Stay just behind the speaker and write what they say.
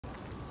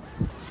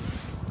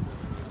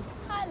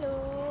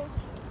Hello.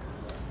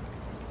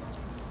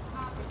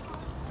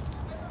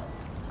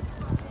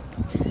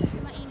 Kasi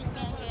mainit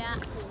ngayon kaya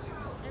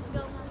let's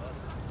go.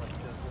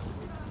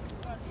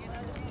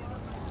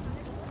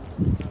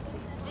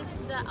 This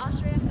is the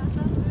Austrian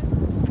castle.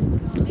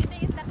 Do you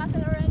think it's the castle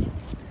already?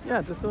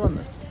 Yeah, just the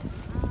one.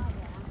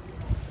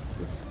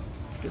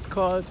 It's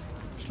called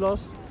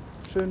Schloss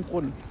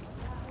Schönbrunn.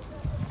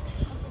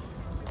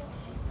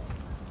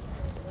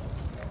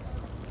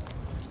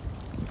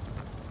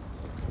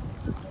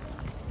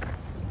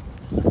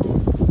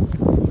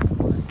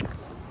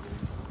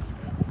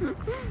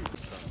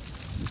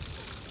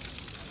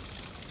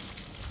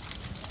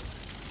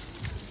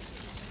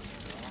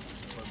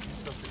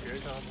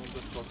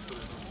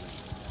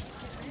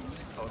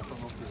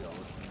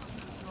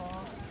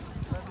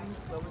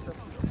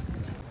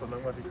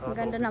 Ang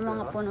ganda ng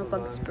mga puno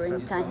pag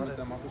springtime.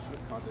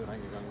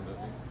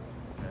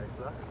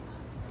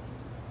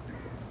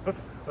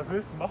 Was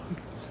willst du machen,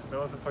 wenn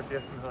man sie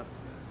vergessen hat?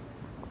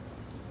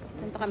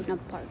 Punta kami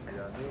ng park.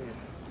 Ja, nee.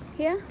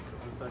 Here?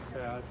 Das ist halt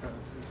Theater.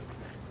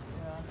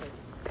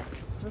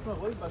 Müssen wir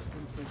ruhig was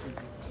trinken.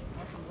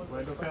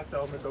 Weil du fährst ja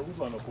auch mit der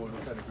U-Bahn, obwohl du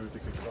keine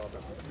gültige Karte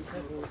hast.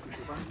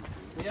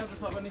 Ja,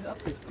 das war aber nicht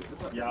absichtlich.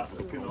 Ja,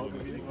 genauso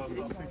wenig war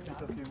es absichtlich,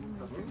 dass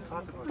die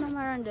Karte war. Ano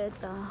meron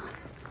dito?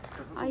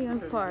 Ayun,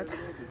 park.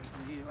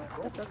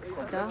 Ito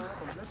isda.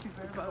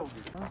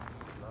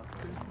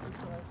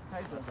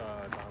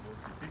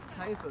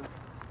 Kaiser.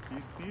 Die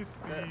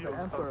Sisi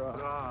und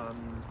Franz.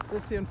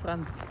 Sissi und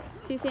Franz.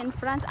 Sisi and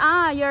Franz.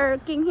 Ah, you're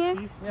king here?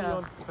 Sisi Ja.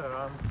 und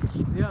Franz.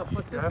 Ja,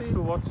 pag You have Sissi.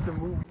 to watch the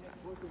movie.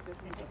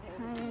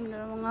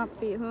 Ayun,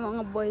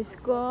 mga boys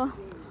ko.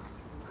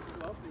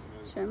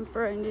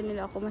 Siyempre, hindi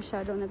nila ako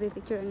masyadong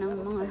napipicture ng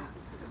mga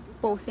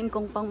posing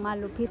kong pang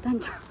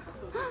malupitan.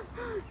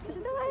 So,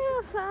 dito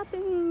tayo sa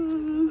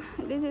ating...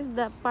 This is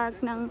the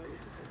park ng...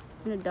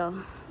 Ano daw?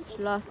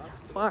 Schloss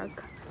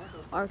Park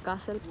or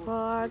Castle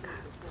Park.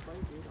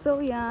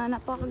 So, yan.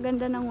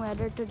 Napakaganda ng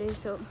weather today.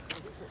 So,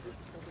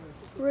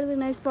 really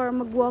nice para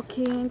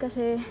mag-walking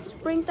kasi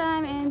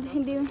springtime and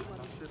hindi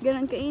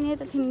ganun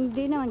kainit at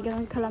hindi naman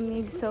ganun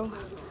kalamig. So,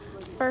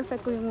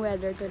 perfect yung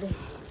weather today.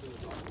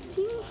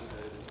 See?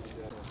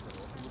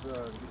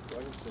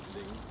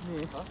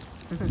 Nee.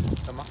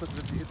 Dann macht das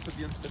bitte jetzt zu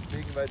dir ins Bett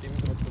legen, weil dem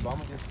ist immer zu warm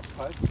und dir ist zu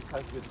kalt. Das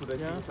heißt, wir tun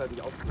euch gegenseitig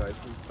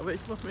aufgleichen. Aber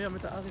ich muss mir ja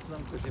mit der Ari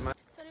zusammen.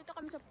 So, dito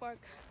kami sa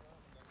park.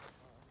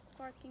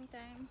 Parking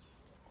time.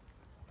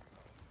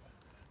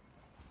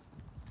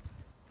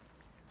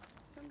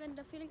 So, ang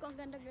ganda. Feeling ko ang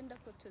ganda-ganda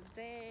ko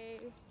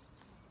today.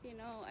 You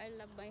know, I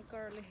love my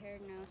curly hair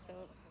now. So,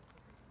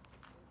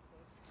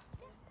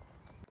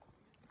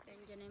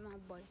 dyan na yung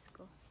mga boys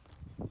ko.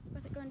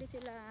 Kasi kung hindi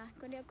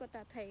ako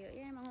tatayo,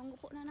 yan,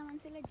 mangungupo na naman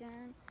sila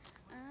dyan.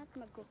 At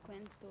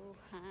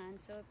magkukwentuhan.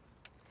 So,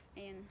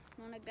 ayun,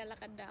 nung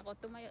naglalakad na ako,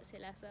 tumayo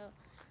sila. So,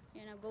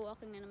 yan,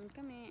 nag-walking na naman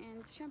kami.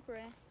 And,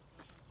 syempre,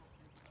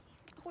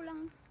 ako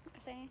lang,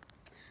 kasi,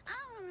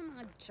 ng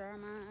mga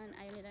German,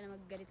 ayaw nila na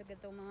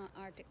maggalito-galito mga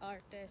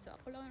arte-arte. So,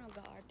 ako lang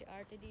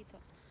mag-arte-arte dito.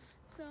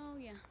 So,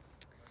 yeah.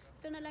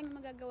 Ito na lang yung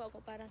magagawa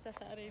ko para sa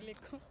sarili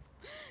ko.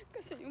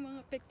 Kasi yung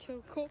mga picture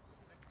ko,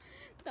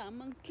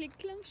 tamang click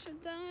lang siya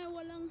dahil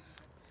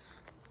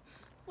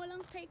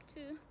walang take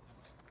two.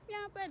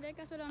 Yeah, pwede,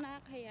 kaso lang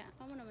nakakahiya.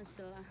 Amo naman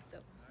sila. So,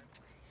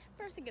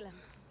 pero sige lang.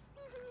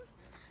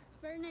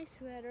 Very nice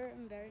weather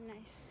and very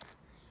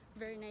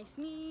nice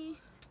me.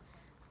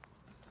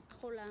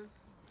 Ako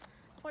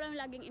lang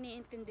laging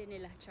iniintindi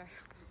nila, char.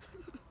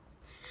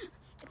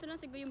 Ito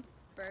lang siguro yung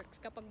perks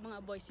kapag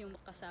mga boys yung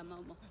kasama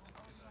mo.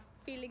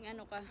 Feeling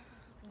ano ka,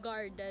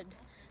 guarded.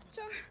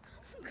 Char,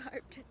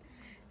 guarded.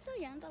 So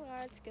yan,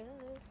 tara, let's go.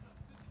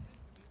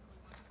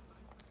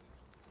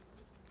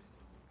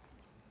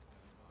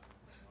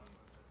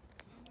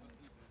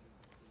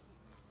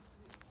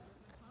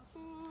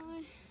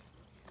 Ay,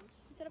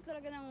 sarap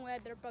talaga ng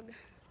weather pag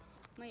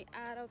may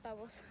araw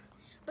tapos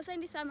basta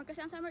hindi summer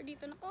kasi ang summer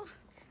dito nako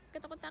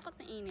katakot-takot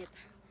na init.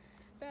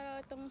 Pero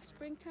itong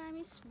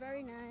springtime is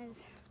very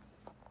nice.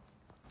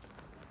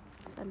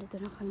 So dito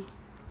na kami.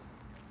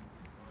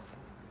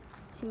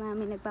 Si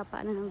mami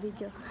nagpapaano ng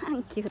video.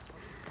 Ang cute.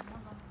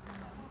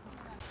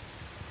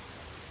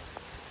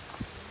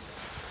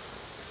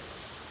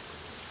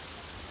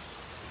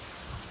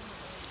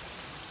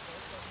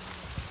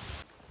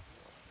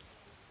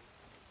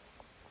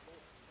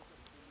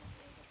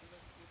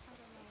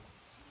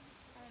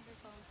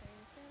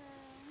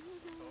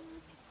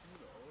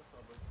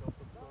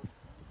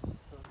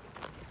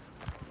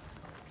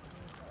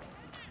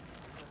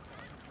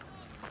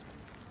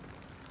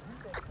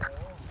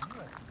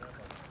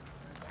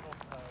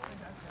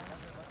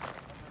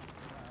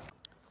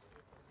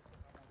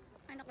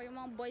 Ano ko, yung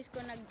mga boys ko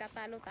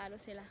nagtatalo-talo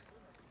sila.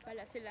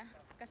 Wala sila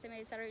kasi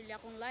may sarili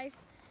akong life.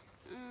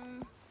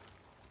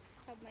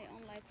 Have my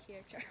own life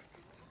here, char.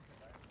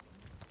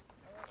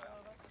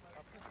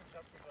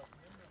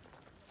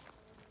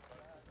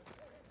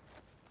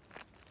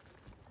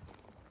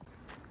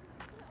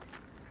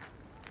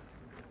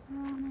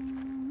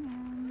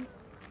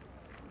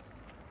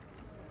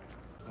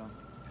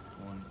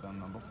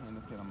 am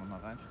Wochenende fährt man mal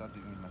rein, startet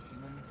irgendwie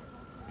Maschinen,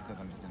 kriegt er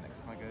dann ein bisschen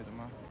extra Geld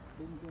immer.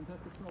 Den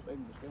Test ist nur auf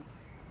Englisch, gell?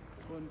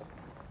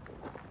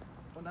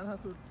 Und dann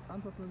hast du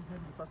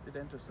Antwortmöglichkeiten, die fast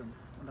identisch sind.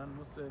 Und dann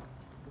musst du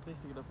das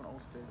Richtige davon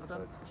auswählen. Und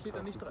dann steht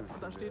da nicht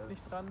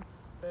dran,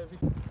 wie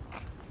viel.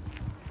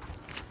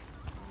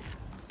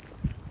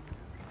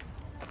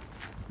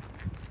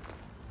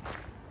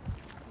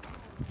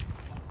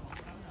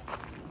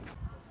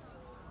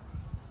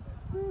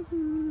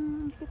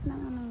 Cute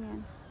ng ano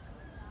yan.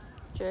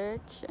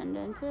 Church, and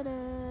then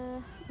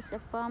tada! It's a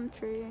palm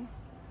tree.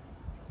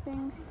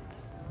 Thanks.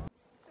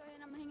 So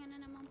ayan, mahinga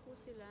na naman po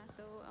sila.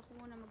 So ako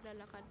muna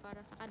maglalakad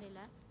para sa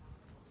kanila.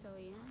 So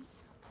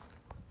yes.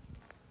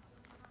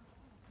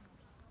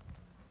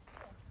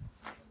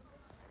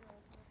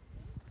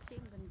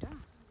 See, ang ganda.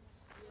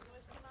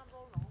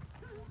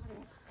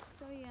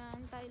 So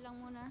yan, tayo lang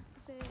muna.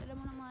 Kasi alam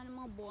mo naman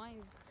mga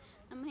boys.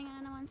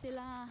 Namahinga na naman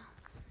sila.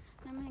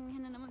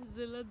 Namahinga na naman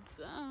sila.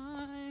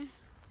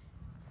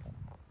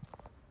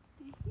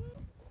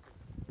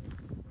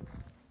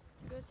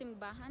 Siguro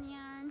simbahan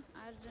yan.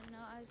 I don't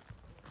know.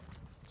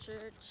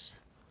 Church.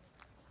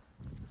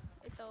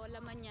 Ito,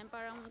 laman yan.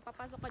 Parang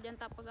papasok ka dyan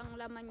tapos ang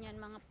laman yan,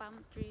 mga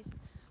palm trees.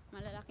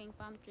 Malalaking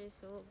palm trees.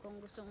 So kung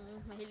gustong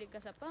mahilig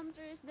ka sa palm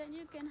trees, then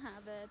you can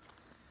have it.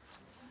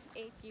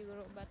 €8,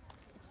 but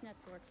it's not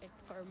worth it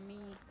for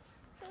me.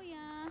 So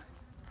yeah.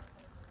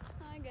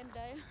 Ay,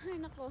 ganda. Ay,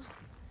 nako.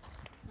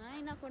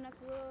 Ay, nako.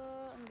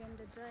 Ang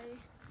ganda dyan.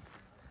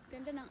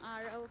 Ganda ng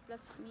araw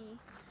plus me.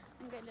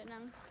 Ang ganda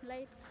ng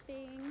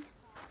lighting.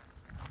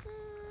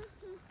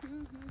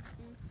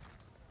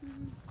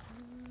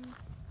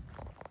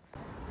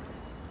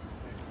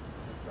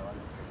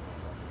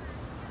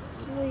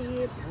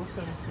 Ich muss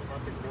da nicht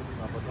Thematik oben,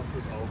 aber das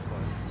wird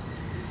auffallen.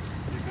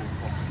 Hier will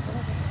kommen.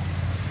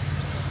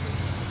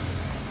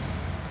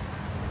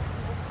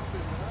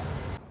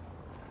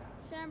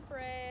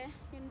 Siyempre,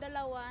 yung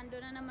dalawa,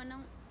 doon na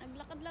naman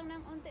naglakad lang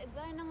ng unti.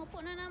 Dahil nangupo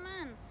na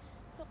naman.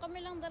 So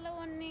kami lang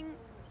dalawa ning,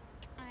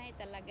 ay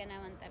talaga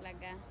naman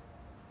talaga.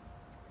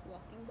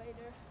 Walking by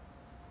there.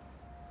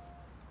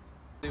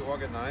 Really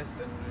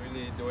organized and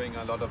really doing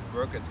a lot of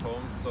work at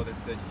home so that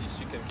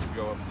she can keep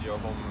your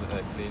home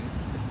clean.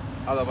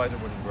 Otherwise it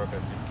wouldn't work, I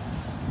think.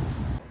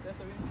 Der ist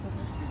ja wenigstens das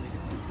Mitspielig.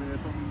 Ich bin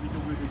jetzt auch nicht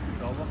unbedingt die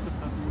sauberste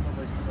Person,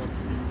 aber ich bin auch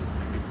die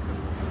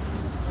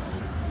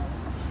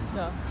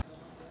Ja.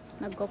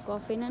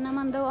 Nagko-coffee na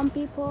naman daw ang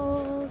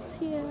peoples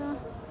here.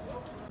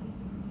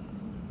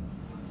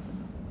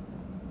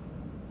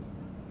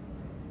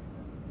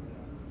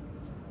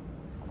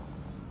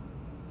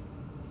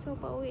 So,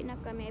 pauwi na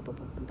kami.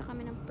 Pupunta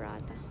kami ng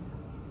Prata.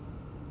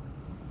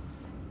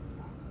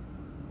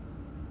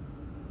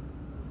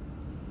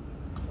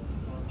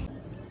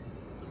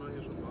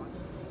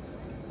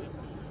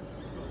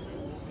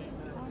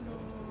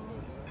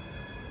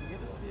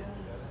 Geht es dir?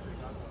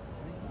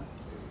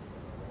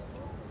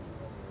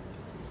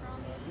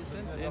 Wir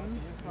sind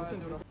wo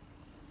sind wir? Look,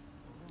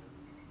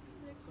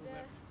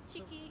 the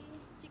Chiki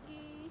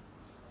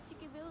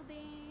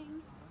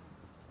building.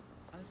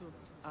 Also,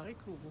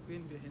 Ariko, wo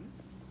gehen wir hin?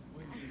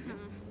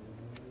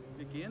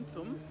 Wir gehen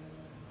zum...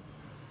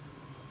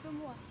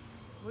 Sumuas.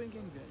 Wohin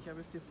gehen wir? Ich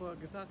habe es dir vorher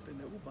gesagt, in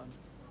der U-Bahn.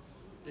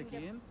 Wir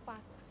gehen...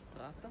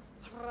 Prata?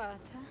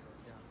 Prata.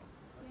 Ja.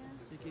 Yeah.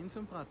 Wir gehen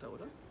zum Prata,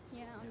 oder?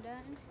 Yeah, und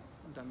dann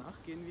Und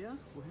danach gehen wir...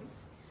 Wohin?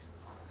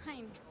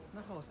 heim.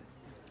 Nach Hause.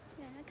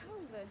 Ja, nach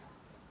Hause.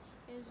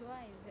 Is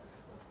wise.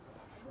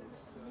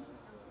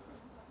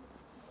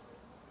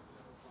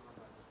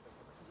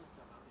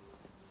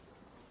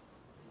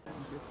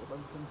 Und jetzt aber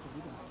kommen wir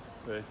wieder.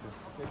 Welche?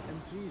 Der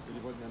MG.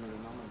 Die wollten ja nur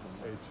den Namen sagen.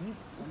 AG?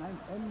 Nein,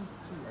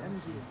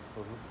 MG.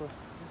 Was ist das?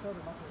 Das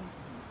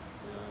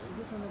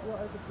ist so eine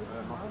uralte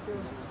britische Marke.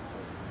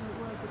 Eine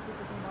uralte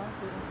britische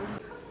Marke.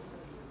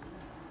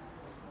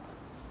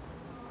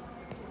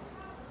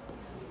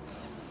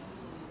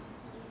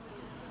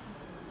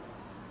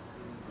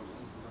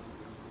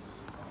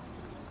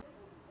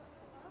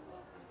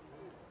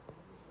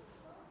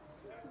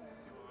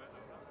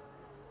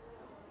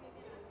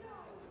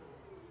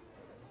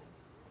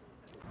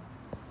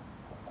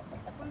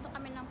 Sa punto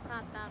kami ng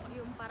Prata,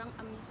 yung parang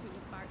amusement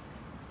park.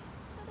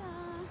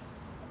 Tada!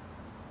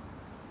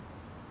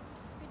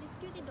 With this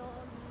cutie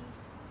doggy.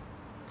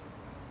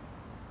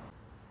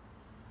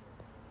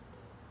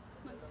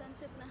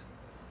 Mag-sunset na.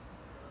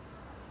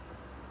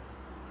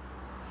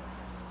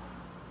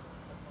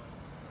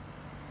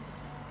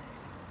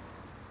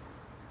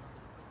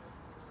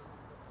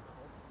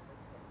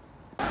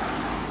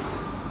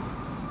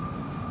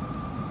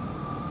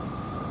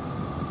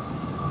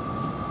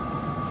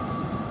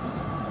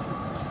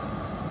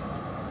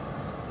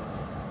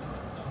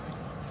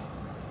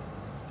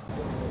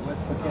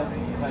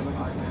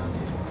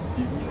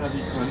 Die Wiener,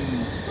 die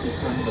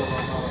können das.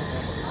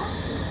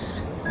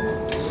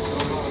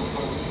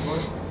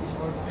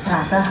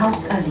 Prater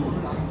Hauptallee.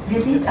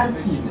 Wir sind am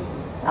Ziel.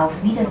 Auf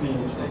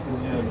Wiedersehen.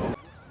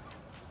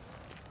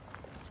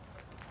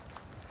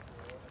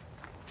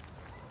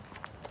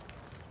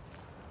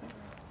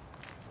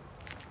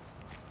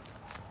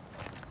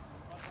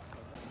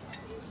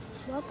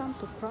 Welcome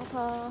to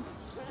Praha.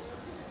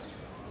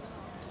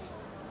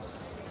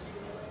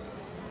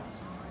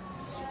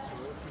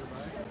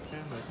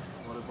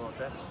 What about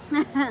that?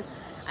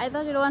 I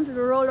thought you wanted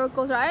the roller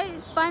coaster.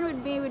 It's fine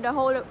with me with the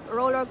whole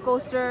roller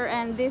coaster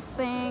and this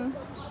thing.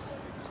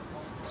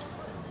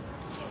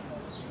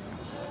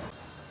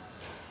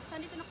 So,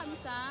 dito na kami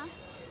sa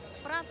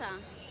Praha.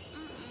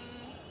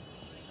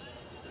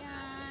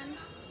 Yan.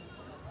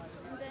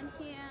 And then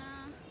here.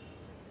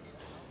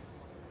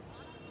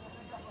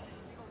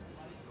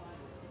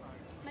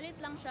 Malit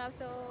lang siya.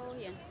 So,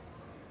 yan.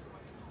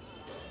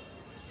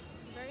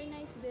 Very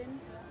nice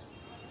din.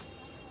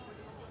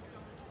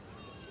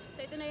 So,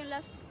 ito na yung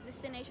last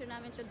destination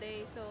namin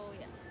today. So,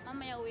 yan.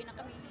 Mamaya uwi na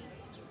kami.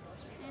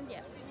 And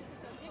yeah.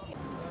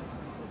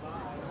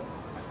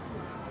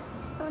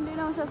 So, hindi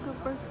naman siya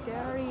super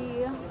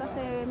scary.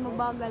 Kasi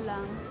mabagal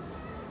lang.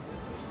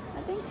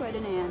 I think pwede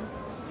na yan.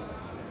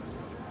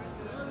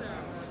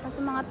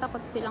 Kasi mga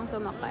takot silang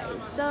sumakay.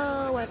 So,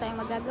 wala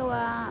tayong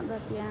magagawa.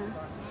 But yeah.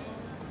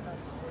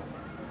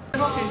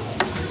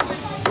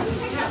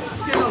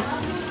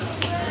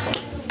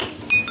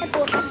 Ay,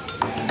 puto.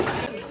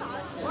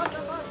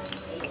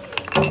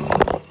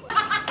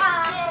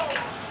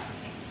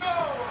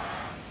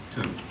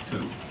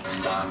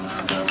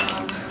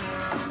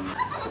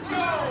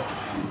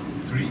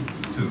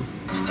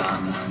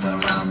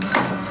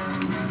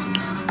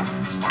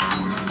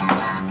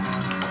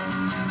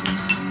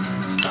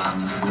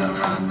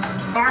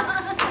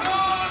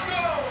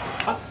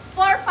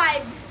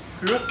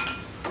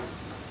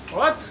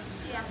 What?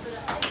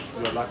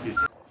 You're lucky.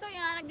 So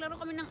yeah, naglaro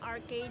kami ng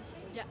arcades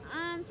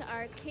dyan sa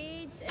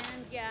arcades.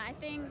 And yeah, I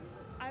think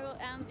I will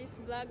end this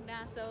vlog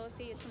na. So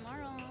see you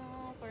tomorrow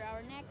for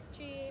our next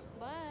trip.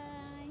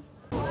 Bye!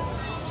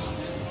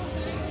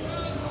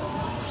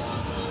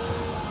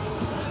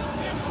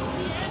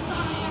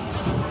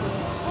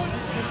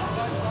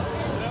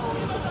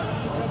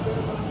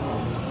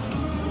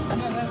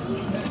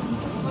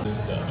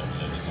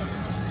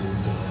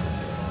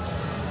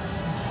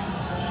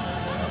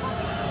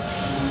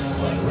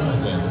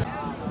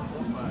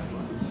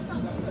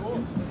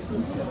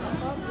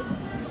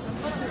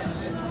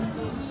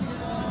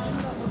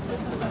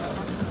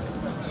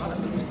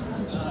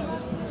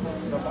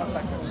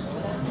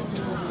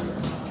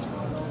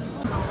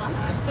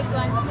 Good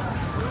one.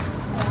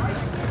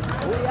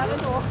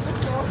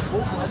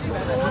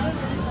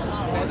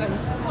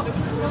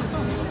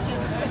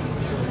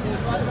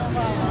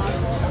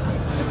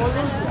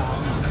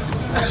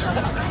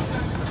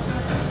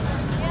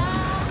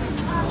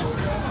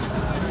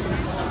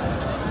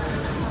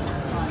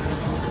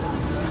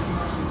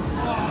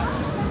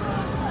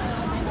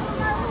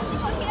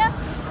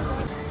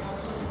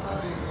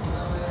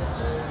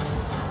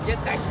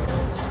 Jetzt reicht.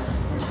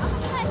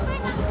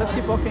 Let's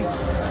keep walking.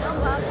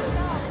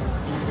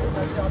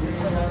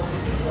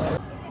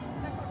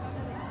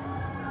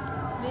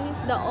 This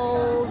is the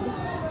old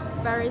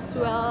Ferris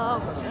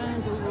wheel in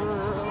the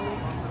world.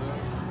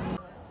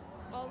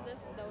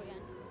 Oldest daw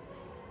yan.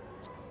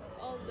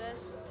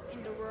 Oldest in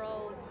the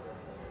world.